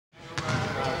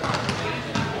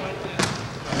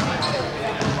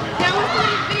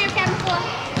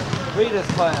Rita's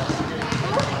class.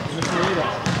 Miss Rita.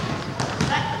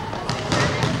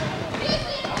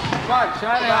 Come on,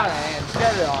 shine it on her hands.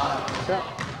 Get it on her.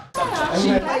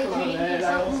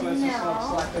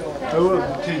 I want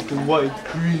to take the white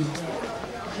cream,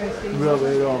 rub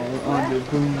it on the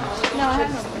boom. No, I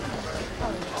haven't.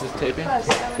 Just taping?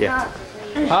 Yeah.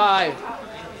 Hi.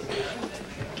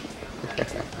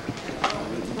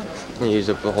 I'm gonna use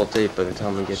up the whole tape by the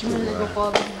time we get to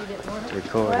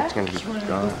record. It's gonna be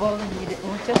gone.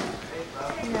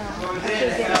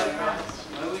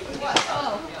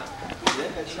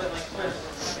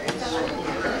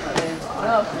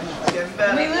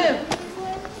 Where do you live?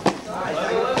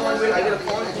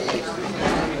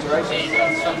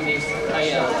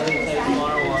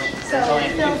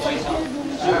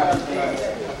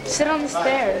 Sit on the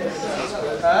stairs.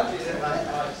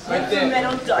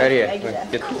 Right here.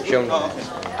 Get shown.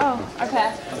 Oh, okay.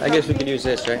 I guess we could use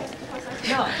this, right?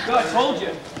 No, I told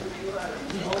you.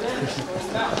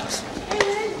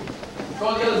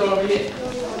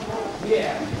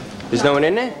 There's no one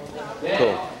in there?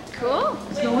 Cool. Cool.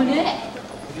 There's no one in it.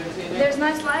 There's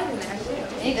nice light in there too.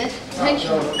 Hey, that's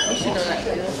attention. You should know that.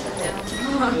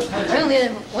 I only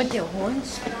went there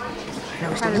once. And I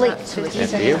was late, so it's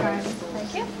After you.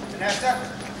 Thank you.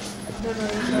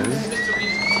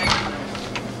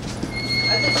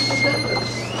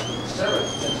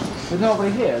 There's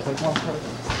nobody here. It's like one person.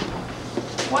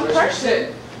 One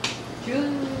person?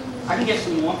 I can get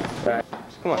some more. Right.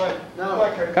 Come on. No,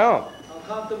 Come on. I'm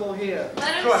comfortable here.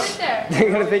 Let him sit there.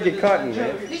 They're gonna think you're cutting,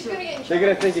 man. Who's gonna get in They're trouble?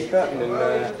 gonna think you're cutting and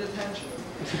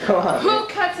come on. Who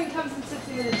cuts and comes and sits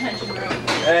in the detention room?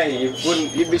 Hey,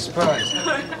 you'd be surprised.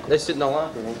 They sit in the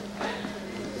locker room.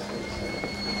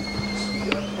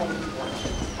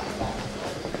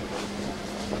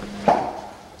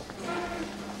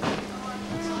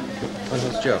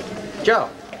 Where's Joe? Joe!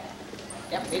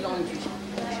 Yep, he's on.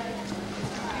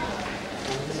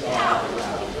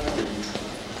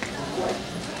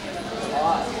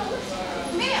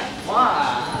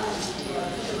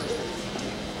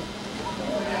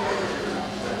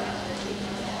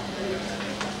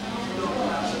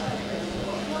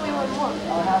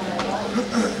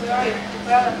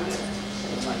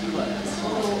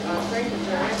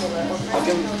 I'll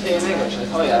give them to you in English. I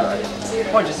tell you that already.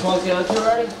 What, just smoke the other two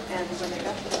already?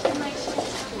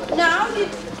 No,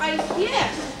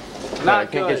 yes. No, I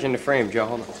can't get you in the frame, Joe.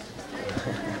 Hold on.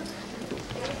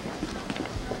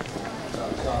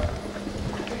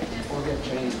 We'll get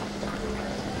Jane.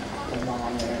 And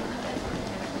Mom there.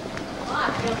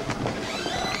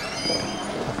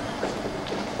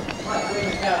 Bring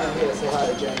the camera here to say hi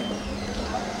to Jane.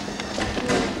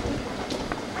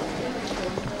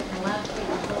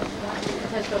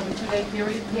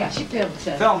 Yeah, she films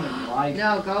it. Film him, Mike.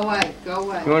 No, go away, go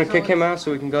away. You want to kick him out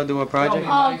so we can go do a project?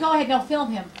 Oh, go ahead, no,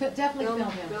 film him. Definitely film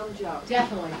him. Film Joe.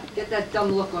 Definitely. Get that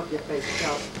dumb look off your face,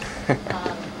 Joe.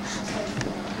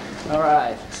 All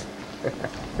right.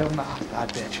 Film the hot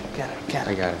bitch. Get it, get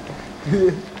I it. got it.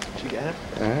 Did you get it?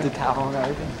 Uh-huh. The towel and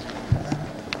everything?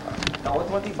 No, with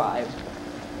 25.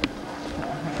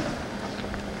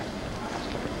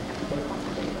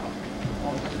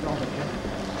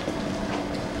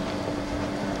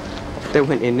 They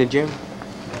went in the gym?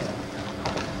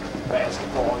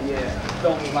 Basketball, yeah.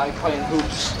 Don't like playing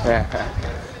hoops.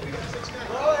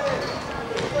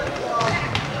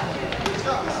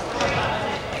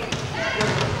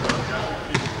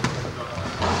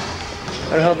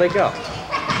 Where the hell did they go?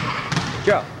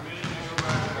 Joe.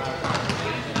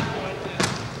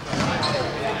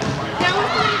 Now,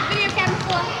 what's the video camera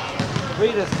for?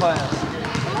 Rita's class.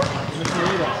 Miss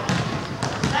Rita.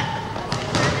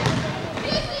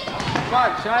 Come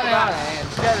on, shine it on her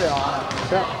hands. Get it on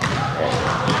her.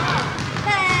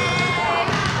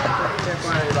 Can't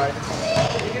find anybody.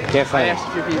 Can't I find asked a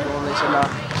few people and they said no.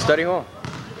 Study hall.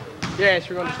 Yeah, should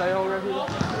we go to study hall with people?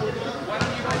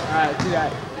 Alright, do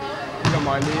that. You don't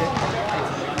mind, do you?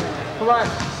 Come on.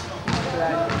 Do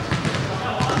that.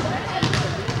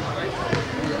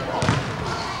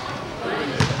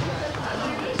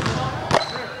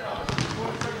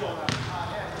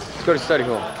 Let's go to study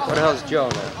hall. Where the hell's Joe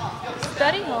now?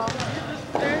 Study hall.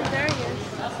 There he is.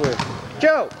 Where?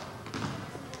 Joe!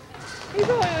 He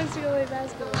probably wants to go play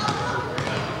basketball.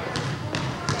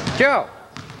 Joe!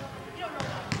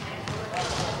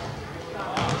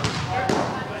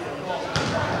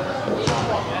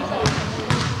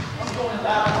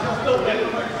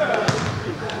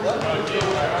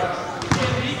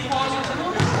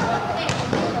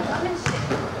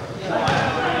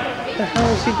 What the hell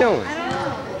is he doing? I don't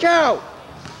know. Joe!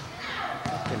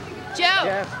 Joe!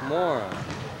 Jeff moron.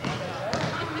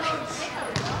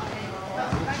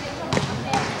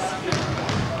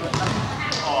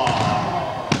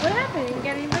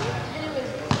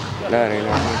 No, it ain't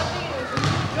right here.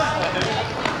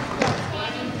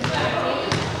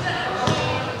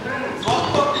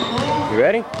 You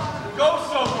ready? Go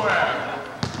somewhere.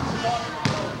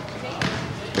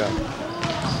 Go.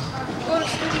 Go to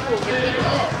study hall, get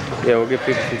people there. Yeah, we'll get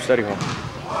people from study hall.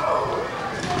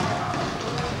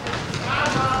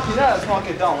 You know let's not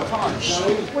get done. What time?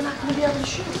 We're not going to be able to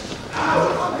shoot.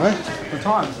 What? What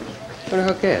time is it? Who the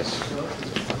hell cares?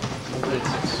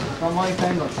 Not my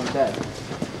fingers, I'm dead.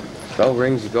 Bell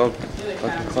rings, you go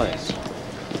fucking class.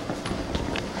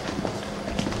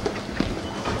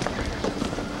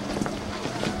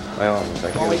 My arm was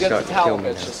like, When we really get the starting to towel kill me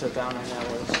bitch to now. sit down right now,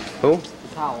 Liz. Who?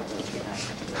 The towel bitch.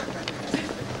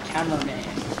 Cameraman.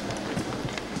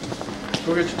 Go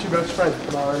get your two best friends.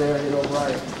 Come on, there, you know,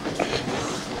 Brian.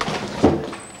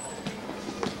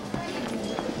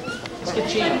 Let's get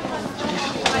Gina.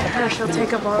 She'll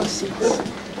take up all the seats.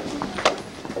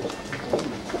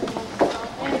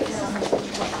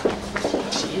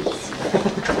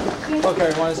 Look,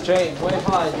 everyone, it's Jane. Wave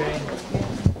hi, Jane.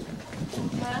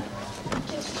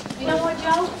 You know what,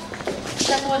 Joe?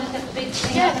 That one is a big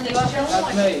thing. Yes, happening. it's Joe.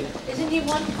 That's me. Isn't he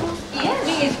wonderful? Yes.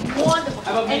 He is wonderful.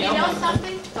 How about me? And you I'm know wonderful.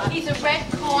 something? He's a red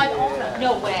card owner.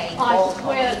 No way. I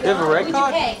swear to God. You have a red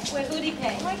card? Who'd you pay? Who'd he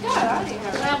pay? Oh my God, I didn't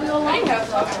have Well, we all like her.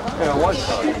 Yeah, one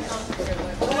card.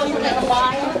 Well, you like a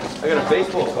liar? I got a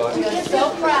baseball card. So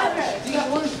proud. Do you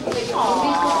want to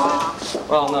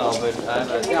Well, no, but I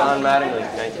have a John Mattingly,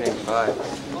 1985.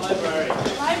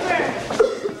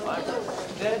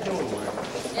 They're doing work.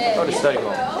 Go to study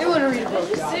hall. They want to read a book.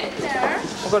 Sitting there.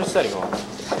 We'll go to study hall.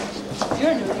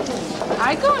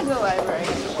 I go into the library.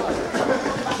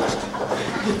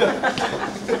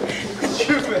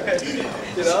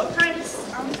 You know?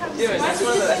 Yeah, that's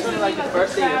one of like the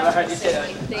first thing I ever heard you say that.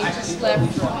 They just left.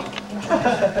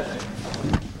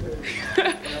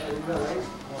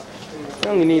 We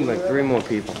only need like 3 more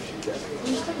people.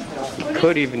 We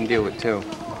could even deal with 2.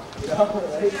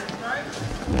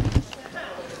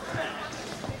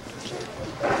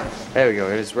 There we go,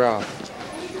 it is Ralph.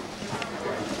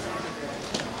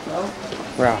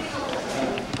 Ralph.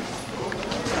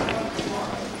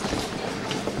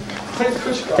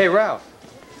 Hey, Ralph.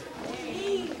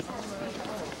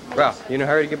 Ralph, you in a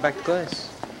hurry to get back to class?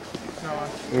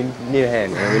 We need a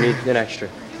hand, man. We need an extra.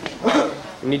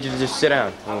 We need you to just sit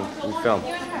down while we film.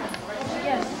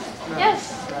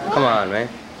 Yes. Come on, man.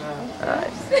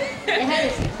 Alright.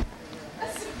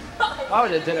 Why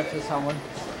would I did it for someone?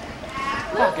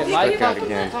 Fuck it, Look Mike. at Fuck it it.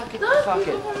 again. Fuck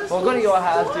it. Well, go to your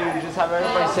house, dude. Just have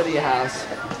everybody sit at your house.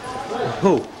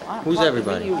 Who? Who's Fuck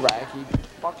everybody? You Racky.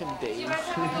 Fucking Dave.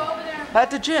 At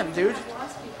the gym, dude.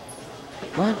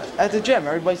 What? At the gym.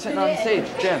 Everybody sitting on the stage.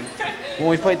 Gym. When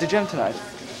we played the gym tonight.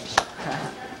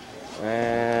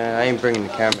 I ain't bringing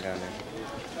the camera down there.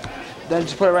 Then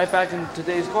just put it right back in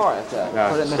today's car after that. No,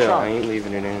 Put it in the still, I trunk. ain't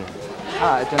leaving it in.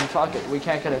 Alright, then fuck it. We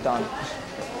can't get it done.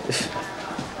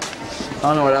 I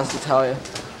don't know what else to tell you.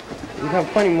 We have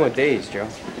plenty more days, Joe.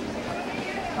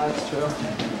 That's true.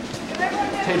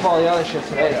 Tape all the other shit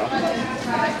today, though.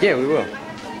 Yeah, we will.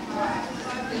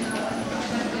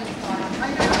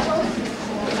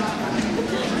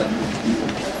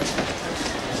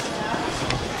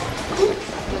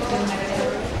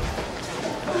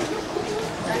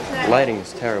 Lighting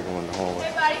is terrible in the hallway.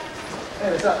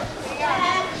 Hey, what's up?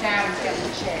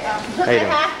 How you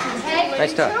doing?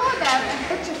 Nice talk.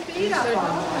 Put your feet up on it.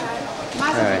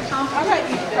 Alright. All right,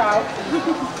 you crowd.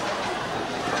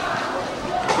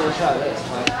 Get a shot of this,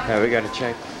 Mike. Alright, we got to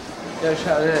check. Get a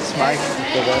shot of this, Mike.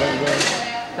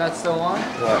 That's the one?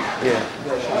 What? Yeah.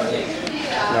 Get a shot of this.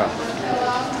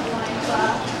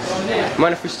 No.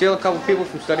 Mind if we steal a couple people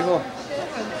from study hall?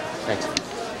 Thanks.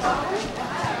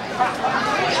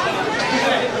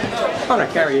 I'm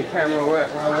gonna carry your camera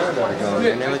around wherever I go,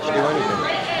 and they let you do anything.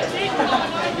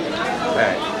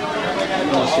 Alright.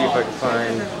 Let me see if I can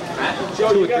find 2 or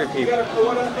 3 people. You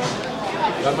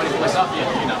got money for myself?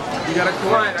 Yeah, you know. You got a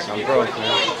client. I'm broke,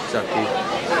 man. What's up, Keith?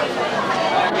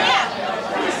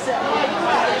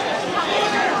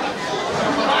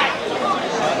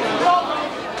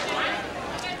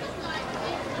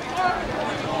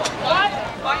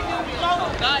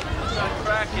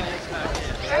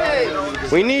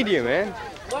 We need you, man.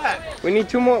 What? We need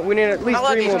 2 more. We need at least I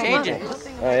love 3 more these people. changes.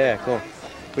 Oh yeah, cool.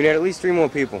 We need at least 3 more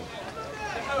people.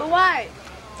 For what?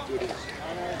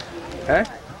 Huh?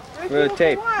 For the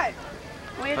tape. What?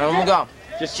 I'm gonna go.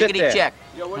 Just sit Chickity there. check.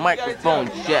 Microphone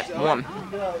check. 1.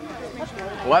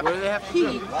 What?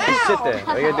 Just sit there.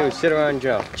 All you gotta do is sit around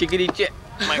Joe. Chickity check.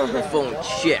 Microphone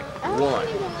check. 1. What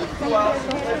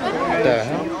the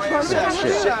hell? Oh,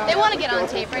 shit. They want to get on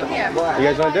tape right here. You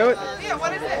guys want to do it? Yeah,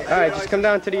 what is it? All right, just come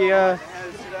down to the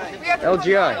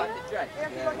LGI. What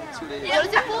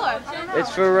is it for?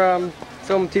 It's for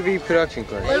film TV production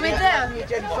class. What do we do?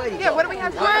 Yeah, what do we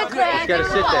have to do? Just gotta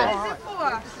sit there.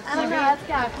 I don't know. Let's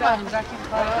go.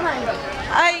 Come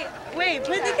on. Wait,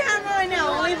 put the camera on now.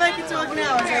 Only if I can talk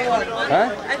now. Say what?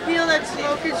 Huh? I feel that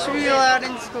smoking should be allowed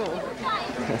in school.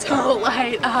 Don't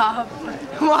light up.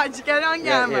 Watch, get on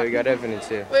Yeah, camera. we got evidence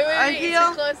here. Wait, I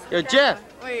feel. Yo, Jeff.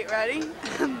 Wait, ready?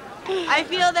 I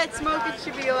feel that smoking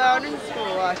should be allowed in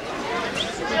school. Watch.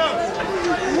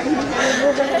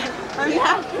 I'm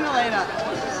not gonna light up.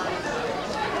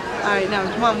 All right, now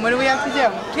come on. What do we have to do?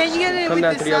 Can't you get in Come with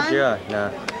down the to the sun? LGI. Nah.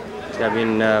 It's gotta be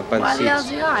in by the Why the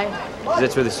seats. LGI? 'Cause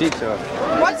that's where the seats are.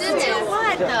 What's it do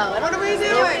what though? What are we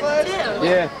doing?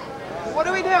 Yeah. What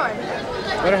are we doing?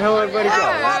 Where the hell everybody go?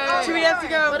 Do we have to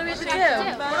go? What do we have to do?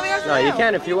 What do we have to No, do? you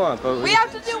can if you want, but We have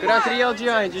to do go down to what? the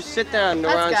LGI and just sit down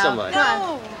Let's around go. somebody.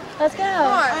 No. Let's go.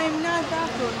 I'm not that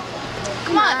good.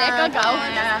 Come on, Nick, go. Come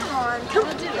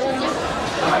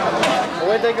on.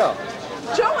 Where'd they go?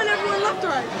 Joe and everyone left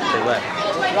already. They left.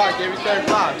 Right, give me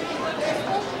 35.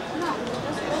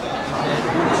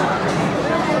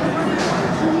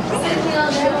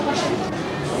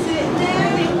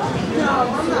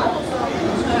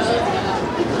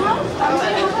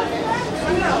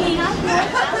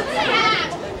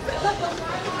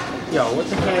 Yo, what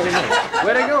the hell are they doing?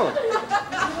 Where are they going?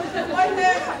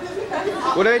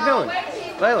 What are they doing?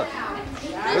 Layla,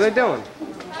 what are they doing?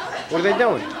 What are they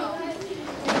doing?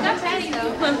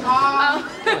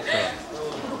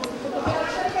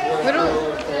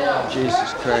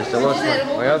 Jesus Christ, I lost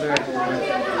my other...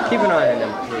 Keep an eye on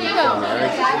them.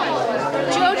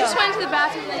 Alright? Joe just went to the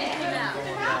bathroom and then he came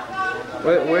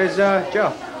out. Where's Joe?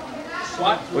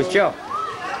 What? Where's Joe?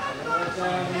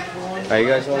 Alright, you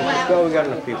guys want to go? We got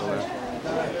enough people now.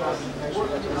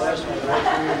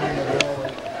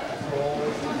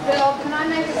 Bill, can I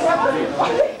make a cup?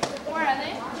 Where are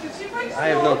they? I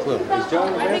have no clue. Is Joe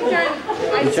in there?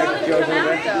 You check if Joe's in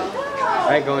there?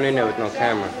 I ain't going in there with no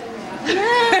camera.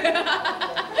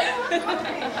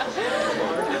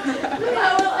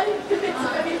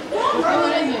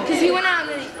 Because he went out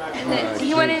and then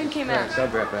he went in and came out. I'll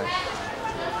be right back.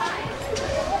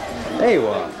 There you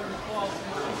are.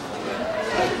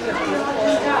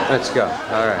 Let's go.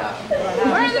 All right.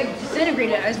 Where are the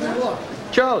disintegrated as we walk?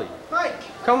 Charlie,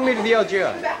 come with me to the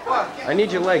LGI. I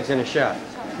need your legs in a shot.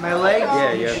 My legs?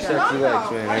 Yeah, you have sexy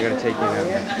legs, man. I gotta take you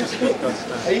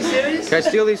now. Are you serious? Can I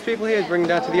steal these people here and bring them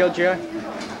down to the LGI?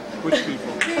 Which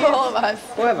people? All of us.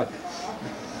 Whoever.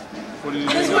 What do you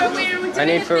That's mean? what we were doing. I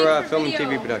need for film and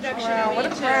TV production. Wow, what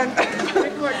a friend.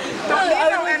 Don't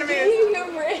need no enemies.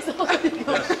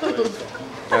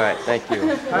 All right, thank you.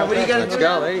 What are you gonna Let's do?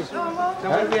 go, ladies.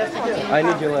 What do we have to do? I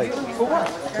need your legs For what?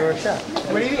 for a shot.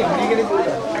 What do you mean? What are you gonna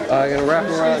do? I'm gonna wrap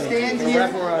around. stand Gonna here?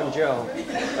 wrap around Joe.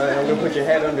 I'm gonna put your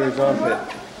head under his armpit.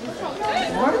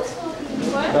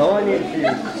 What? All I need for you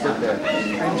is to sit there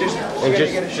And just,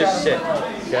 and just sit.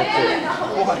 That's it.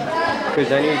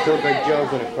 Because I need to look like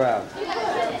Joe's in a crowd.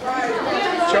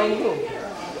 show who?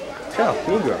 Joe,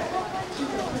 Negro.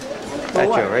 That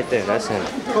what? Joe right there. That's him.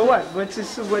 For what? What's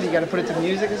this? What, you gotta put it to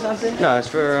music or something? No, it's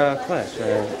for class.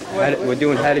 We're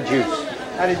doing how to juice.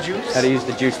 How to juice? How to use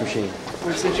the juice machine.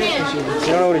 What's the juice machine? You don't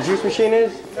know what a juice machine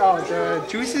is? Oh, the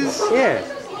juices? Yeah.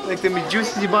 Like the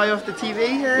juices you buy off the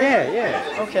TV?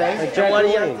 Yeah. Okay. Like And Jack why do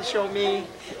you LaLanne. have to show me?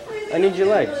 I need your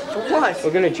legs. For what?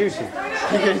 We're gonna juice you.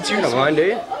 You're gonna juice You don't mind, do you?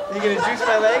 You're gonna juice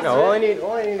my legs? No, all I need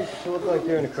is to look like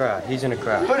you're in a crowd. He's in a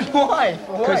crowd. But why?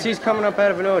 For what? Because he's coming up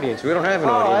out of an audience. We don't have an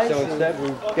Oh, audience, I so see. instead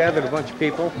we gathered a bunch of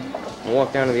people and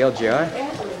walked down to the LGI,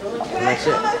 and that's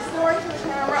it.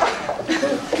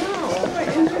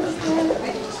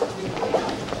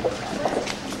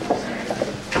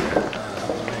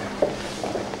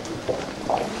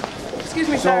 Excuse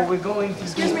me, So sir. we're going to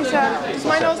Excuse me, sir. Does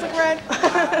my nose look red?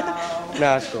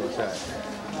 No, it's cool. It's all right.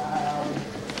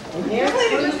 in here?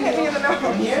 Lady just hit me in the nose.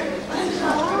 In here?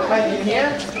 Like in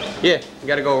here? Yeah, you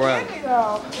gotta go around. Hurry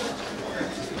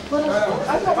up,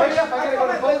 I gotta go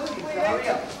to toilet. Hurry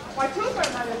up. My tooth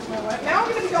right now is my way. Now I'm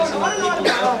gonna be going on and on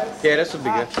about this. Yeah, this will be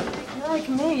good. You're like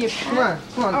me. Come on.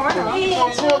 Oh, I know.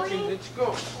 Let's go. Let's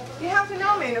go. You have to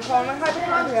know me, Nicole. I'm a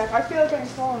hypochondriac. I feel like I'm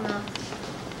falling now.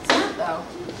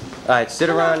 All right, sit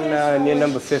around near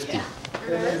number 50.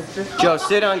 Joe,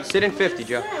 sit in 50,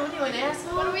 Joe. What are you, an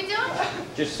asshole? What are we doing?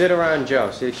 Just sit around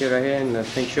Joe. See the kid right here in the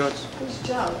pink shorts? Who's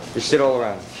Joe? Just sit all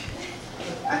around.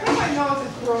 I think my nose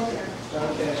is broken.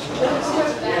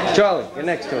 Charlie, you're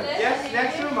next to him. Yes,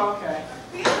 next to him? Okay.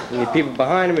 You need people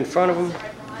behind him, in front of him.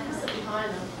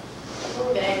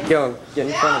 Yo, get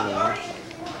in front of him, man.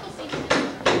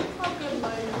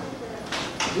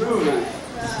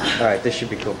 Alright, this should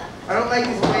be cool. I don't like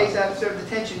this place. I've served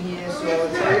detention here, so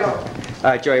let's hurry up.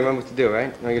 Alright, Joe, you remember what to do,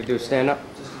 right? All you gotta do is stand up.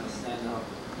 Just gonna stand up.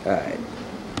 Alright.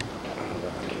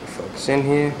 Focus in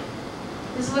here.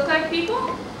 Does it look like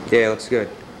people? Yeah, it looks good.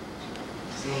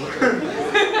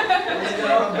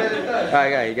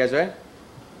 Alright, you guys ready?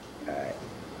 Alright.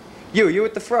 You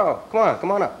with the fro.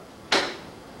 Come on up.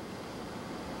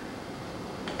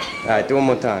 Alright, do one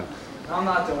more time. I'm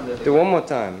not doing this. Do one more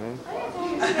time, man.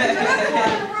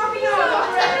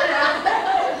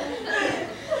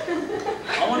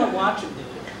 I want to watch him do it.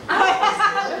 I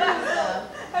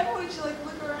want you to like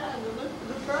look around and look for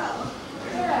the frown.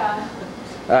 Yeah.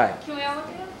 Alright. Can we all look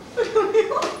at him?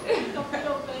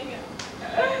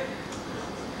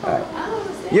 Alright.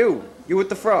 You with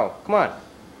the fro. Come on.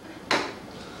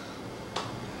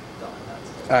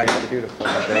 Alright, you do the fro.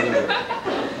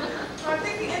 I'm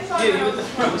thinking inside. You with the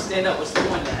front, stand up. What's the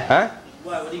point of that? Huh?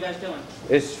 What are you guys doing?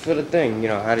 It's for the thing, you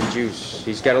know, how to juice.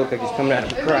 He's got to look like he's coming out of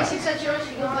the crowd.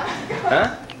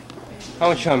 Huh? How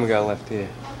much time we got left here?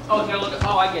 Oh, you're gonna look.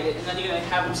 Oh, I get it. And then you're gonna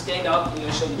have him stand up and you're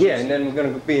gonna show the. Yeah, and then we're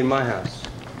going to be in my house.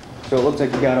 So it looks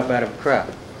like he got up out of a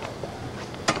crowd.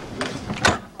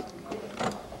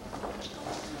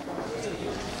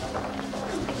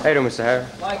 How you doing, Mr. Harris?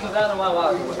 Why comes out of my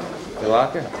locker? Your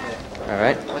locker? All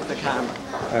right. With the camera.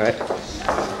 All right.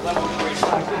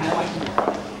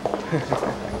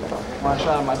 Want to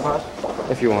shot at my butt?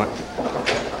 If you want.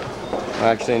 Well,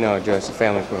 actually, no, Joe. It's a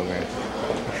family program.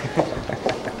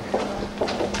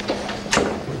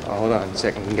 Oh, hold on a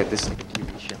second. We can get this thing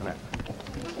TV shown up.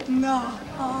 No.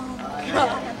 Oh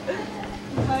God.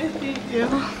 I hate you.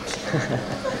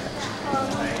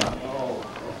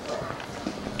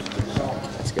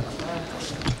 Let's go.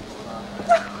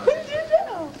 What did you do?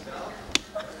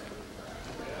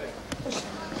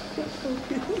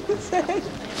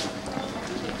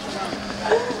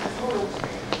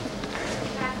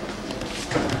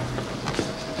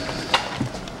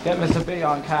 Get Mr. B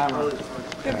on camera.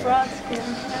 Good Brodsky.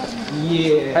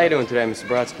 Yeah. How you doing today, Mr.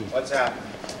 Brodsky? What's happening?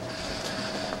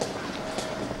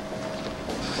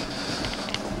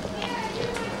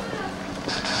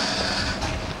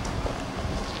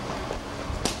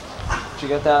 Did you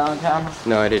get that on camera?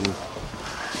 No, I didn't.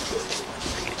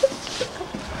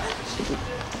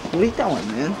 What are you doing,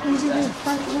 man?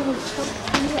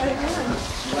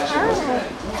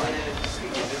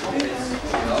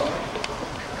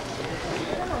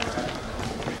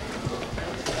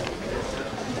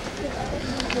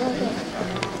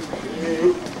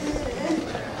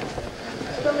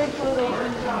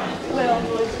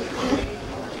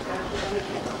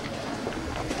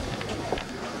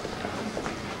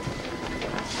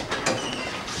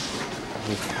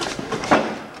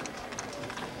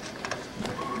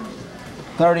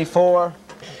 $34,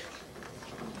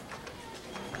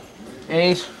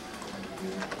 8,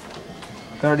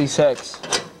 36.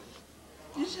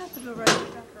 You just have to go right back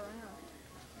around.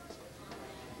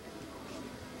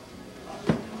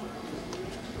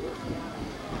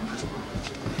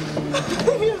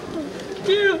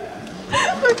 Dude.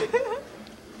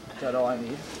 Is that all I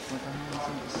need?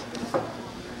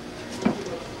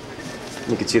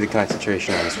 You can see the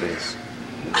concentration on his face.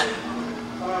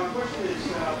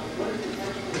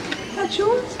 That's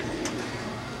yours?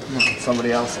 No, it's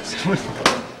somebody else's.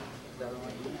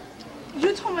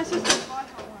 You told my sister to buy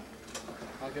her one.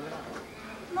 I'll give it up.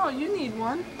 No, you need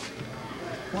one.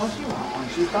 Well, she wants one.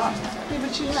 She's done. Yeah,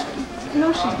 but she's not.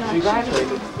 No, she's not. She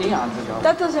graduated eons ago.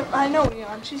 That doesn't. I know,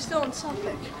 Leon. She's still in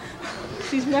Suffolk.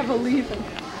 She's never leaving.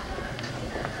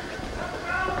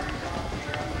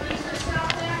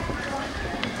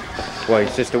 Why, your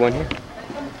sister went here?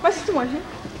 My sister went here.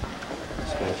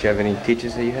 Did you have any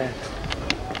teachers that you had?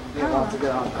 You're about to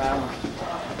get on camera.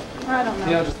 I don't know.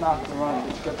 Neil just knocked the run.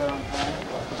 Did you get that on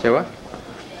camera? Say what?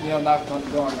 Neil knocked on the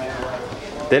door and ran away.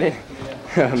 Did it?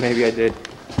 Yeah. Maybe I did.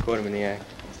 Caught him in the act.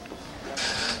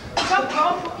 What's up,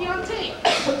 bro? Put me on tape.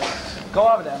 Go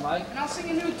over there, Mike. And I'll sing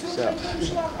a new tune. So.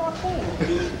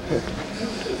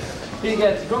 He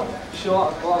gets drunk.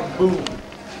 Shot, boom.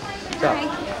 Stop.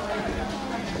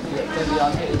 It's gonna be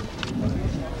on tape.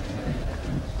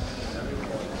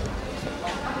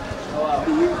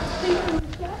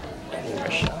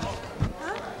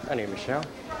 I need Michelle.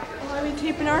 Why are we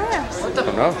taping our ass? What the? I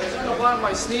don't know. It's gonna go on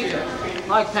my sneaker.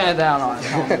 Mike, pan down on it.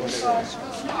 Tell me what it is.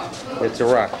 It's a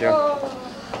rock, Joe.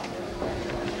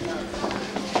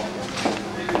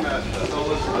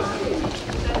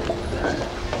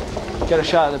 Get a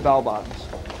shot of the bell bottoms.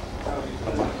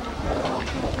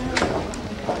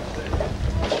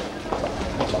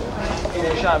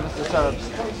 Good shot, Mr. Tubbs.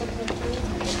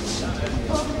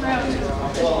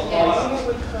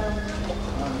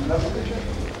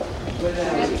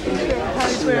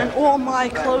 He's wearing all my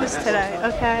clothes today,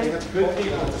 okay?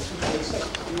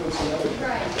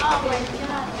 Oh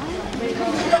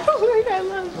my god, I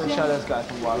love Good shot, this guy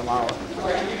from Guatemala.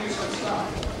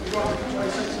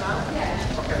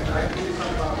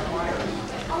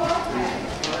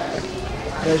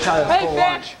 Good shot, this full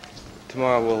lunch.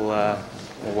 Tomorrow we'll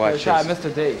watch Good shot, this.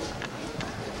 Mr. D.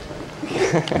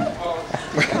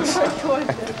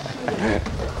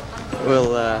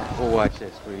 We'll watch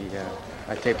this.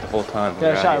 I taped the whole time.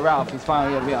 Good shot, Ralph. He's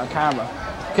finally gonna be on camera.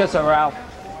 Kiss her, Ralph.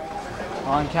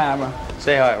 On camera.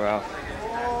 Say hi, Ralph.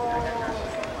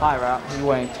 Hi, Ralph. He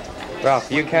winked.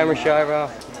 Ralph, you camera shy,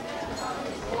 Ralph?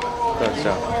 Thought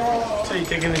so. So you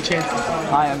taking the chance?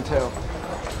 I am too.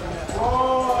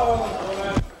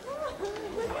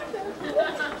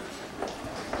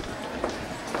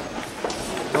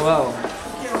 Hello.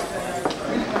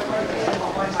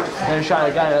 Good shot,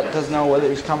 a guy that doesn't know whether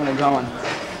he's coming or going.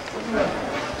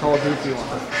 Told Hoopy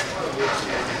one.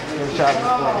 Good shot, Mr.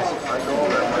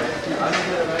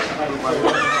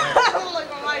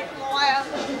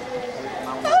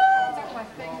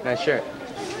 Nice shirt.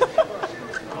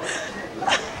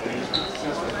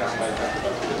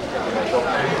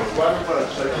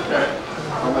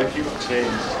 I'll make you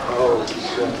change. Oh,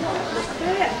 shit.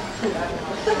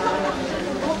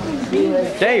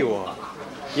 There you are.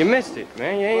 You missed it,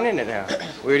 man. You ain't in it now.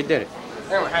 We already did it. I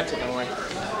never had taken away.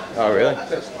 Oh, really?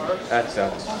 That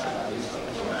sucks.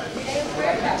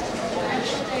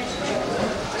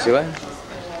 See what?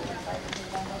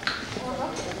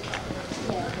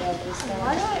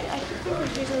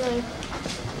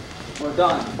 We're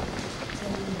done.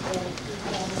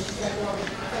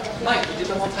 Mike, you did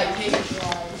the multi-page?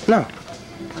 No.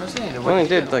 I was saying, We only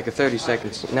did like a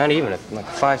 30-second scene. Not even, like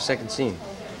a 5-second scene.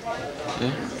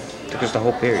 Yeah? Took us the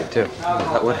whole period, too.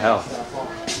 What hell?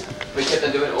 We kept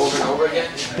on doing it over and over again?